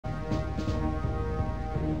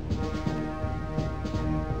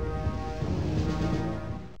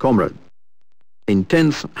Comrade,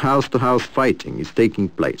 intense house-to-house fighting is taking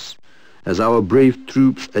place as our brave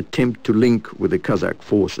troops attempt to link with the Kazakh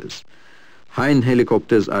forces. Hind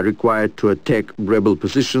helicopters are required to attack rebel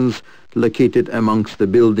positions located amongst the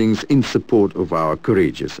buildings in support of our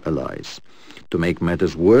courageous allies. To make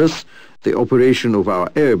matters worse, the operation of our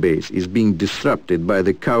airbase is being disrupted by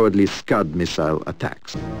the cowardly Scud missile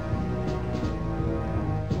attacks.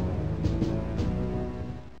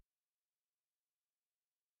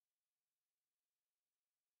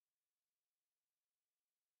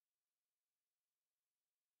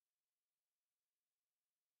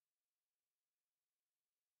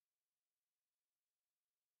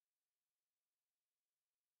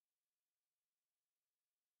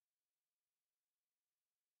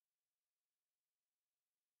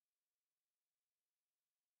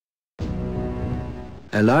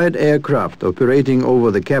 Allied aircraft operating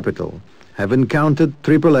over the capital have encountered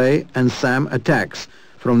AAA and SAM attacks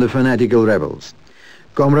from the fanatical rebels.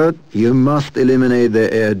 Comrade, you must eliminate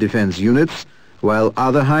their air defense units, while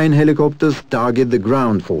other Hind helicopters target the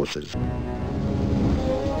ground forces.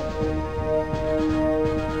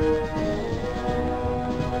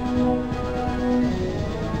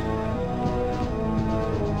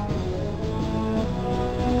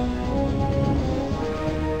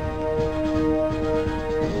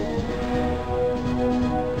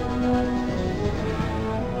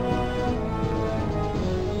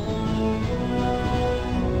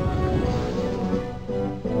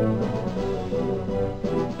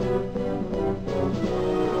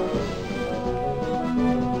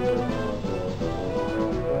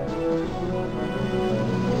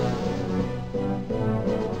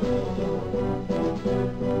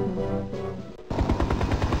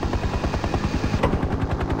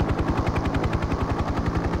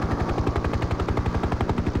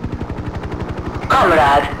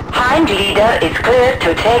 Comrade, Hind leader is clear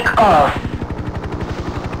to take off.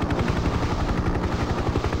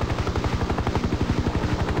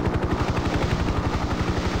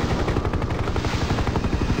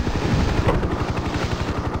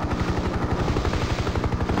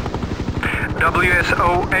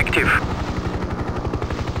 WSO active.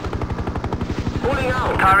 Pulling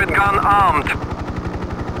out. Turret gun armed.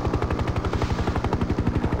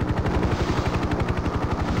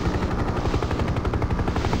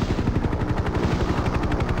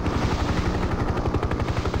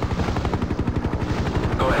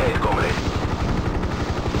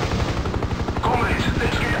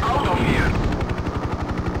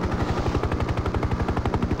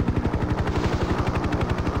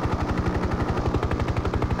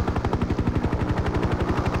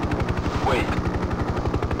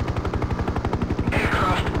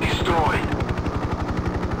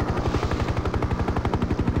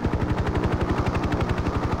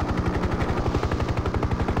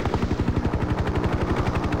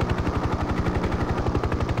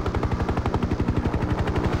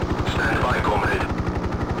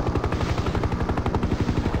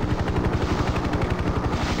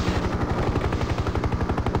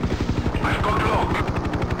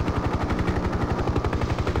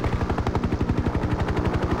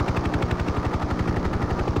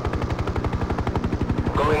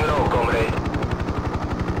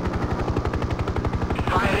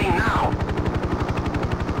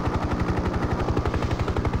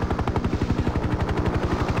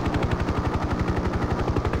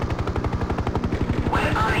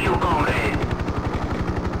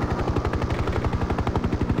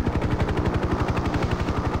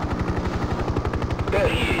 There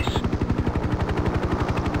he is.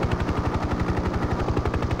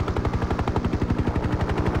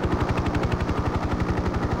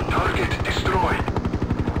 Target destroyed.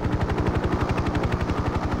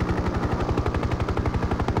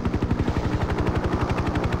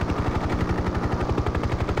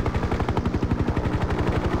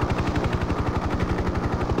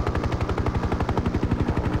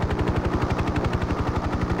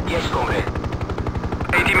 Yes, comrade.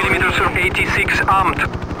 80mm or 86 armed.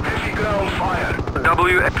 Heavy ground fire.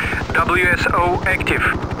 WSO active.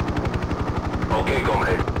 Okay,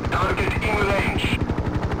 comrade. Target in range.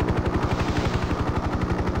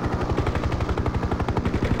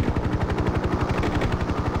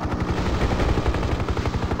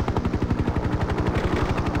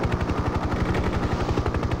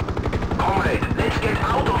 Comrade, let's get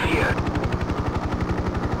out of here.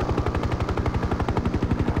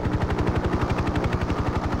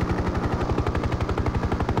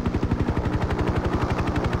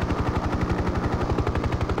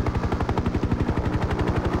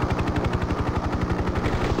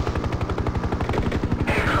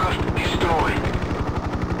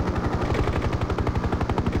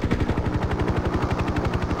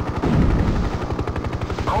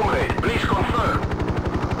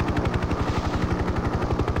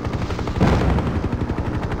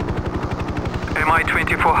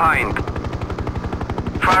 Mi-24 Hind.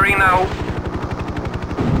 Firing now.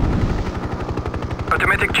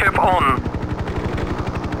 Automatic chef on.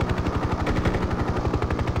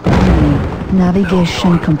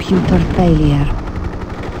 Navigation computer failure.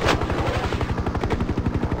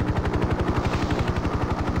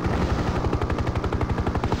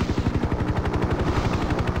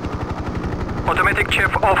 Automatic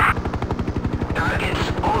chef off.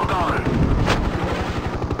 Targets all gone.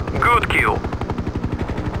 Good kill.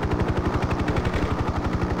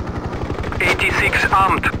 86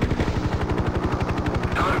 armed.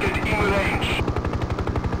 Target in range.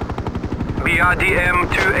 BRDM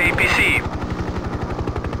to APC.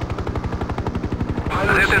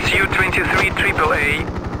 ZSU 23 AAA.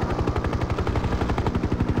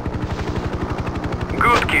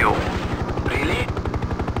 Good kill. Really?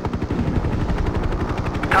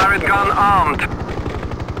 Turret gun armed.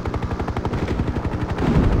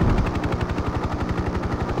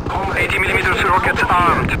 Comrade, 80mm rockets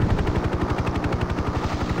armed.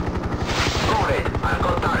 Comrade, I've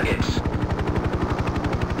got targets.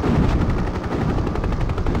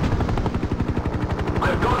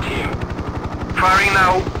 I've got him. Firing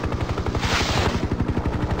now.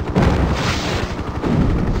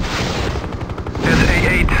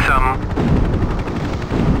 SA-8 some.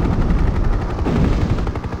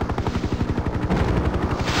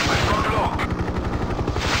 I've got lock.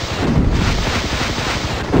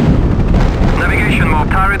 Navigation mode.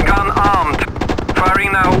 Turret gun armed.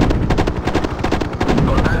 Firing now.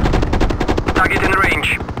 Got that. Target in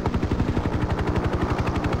range.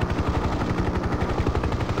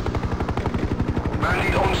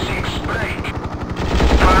 Bandit on 6, break.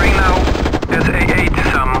 Firing now. SA-8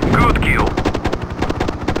 some. Good kill.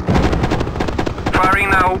 Firing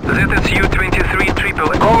now. ZSU 23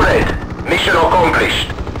 AAA. Comrade, mission accomplished.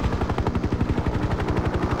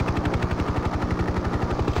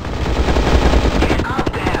 Get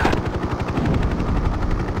out there.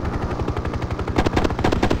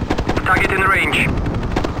 Target in range.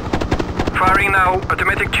 Firing now.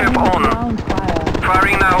 Automatic chef on. Ground fire.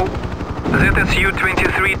 Firing now. ZSU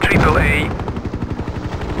 23 AAA.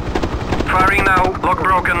 Firing now. Lock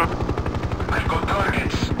broken. I've got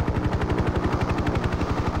targets.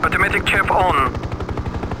 Automatic chef on.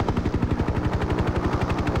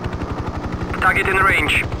 Target in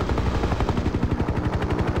range.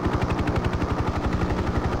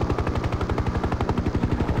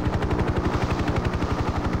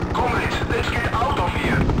 Comrades, let's get out of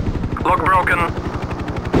here. Lock broken.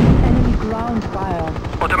 Enemy ground fire.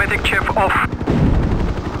 Automatic chef off.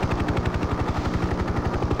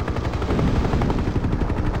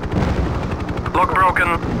 Lock broken.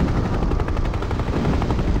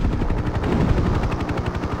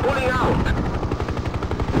 Pulling out.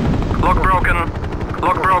 Lock broken.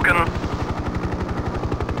 Lock broken.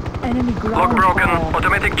 Enemy ground Lock broken. fire.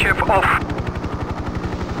 Automatic chef off.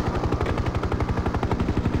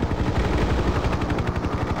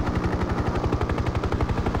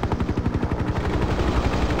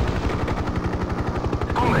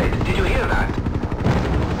 Comrade, did you hear that?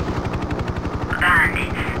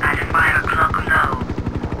 Bandits at 5 o'clock low.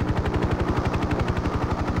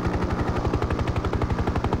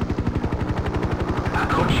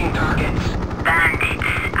 Approaching targets. Bandits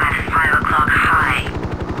at 5 o'clock high.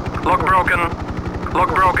 Lock broken.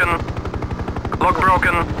 Lock broken. Lock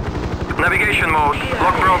broken. Navigation mode.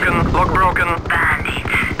 Lock broken. Lock broken. Bandits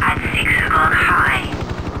at 6 o'clock high.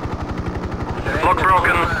 Lock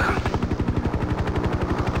broken. Confirmed.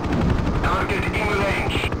 Target in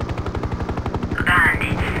range.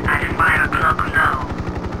 Bandits at 5 o'clock low.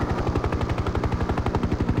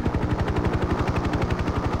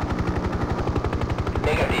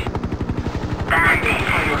 Negative. Bandits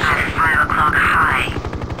at 5 o'clock high.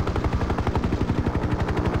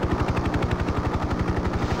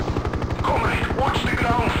 Comrade, watch the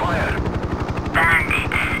ground fire.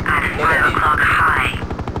 Bandits at 5 o'clock high.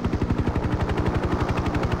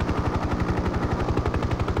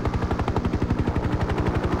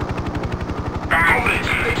 Bandits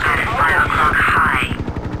at 5 o'clock high.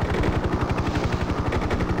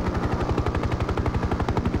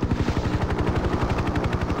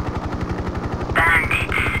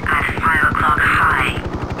 Bandits at 5 o'clock high.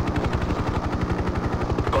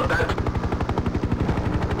 Got that?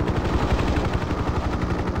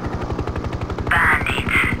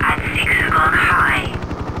 Bandits at 6 o'clock high.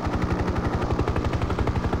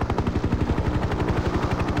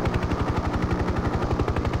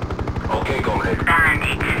 Okay, comrade.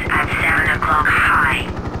 Bandits at 7 o'clock high.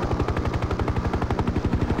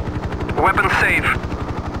 Weapon safe.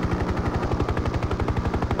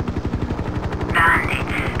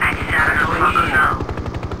 Bandits at 7 o'clock low.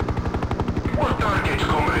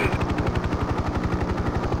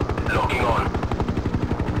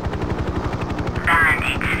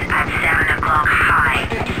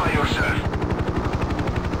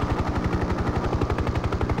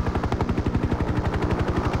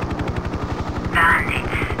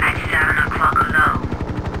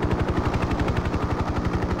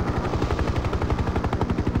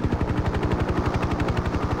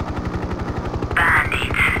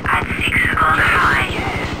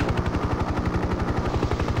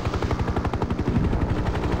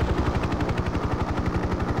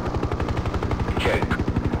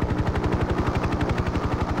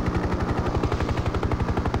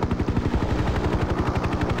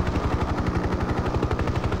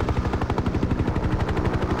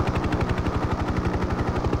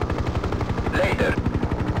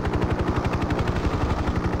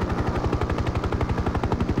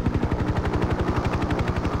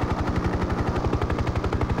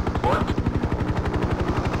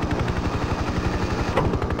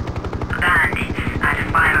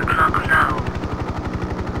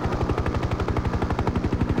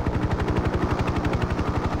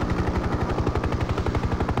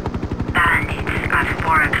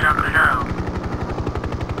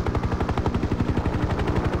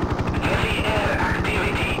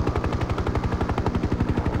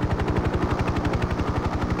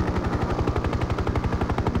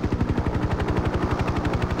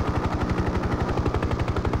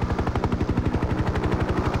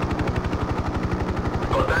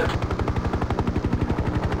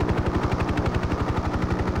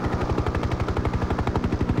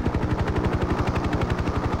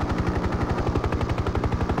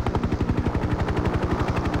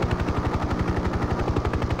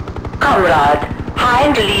 Comrade,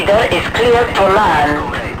 Hind leader is cleared to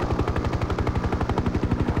land.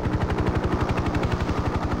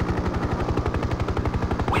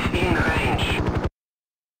 Within range.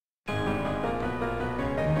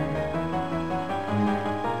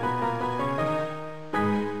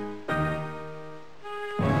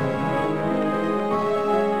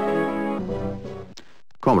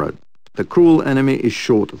 Comrade, the cruel enemy is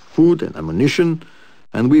short of food and ammunition,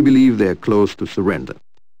 and we believe they are close to surrender.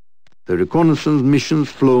 The reconnaissance missions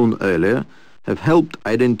flown earlier have helped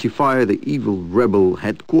identify the evil rebel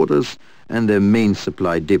headquarters and their main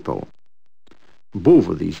supply depot. Both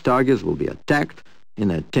of these targets will be attacked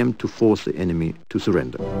in an attempt to force the enemy to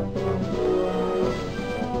surrender.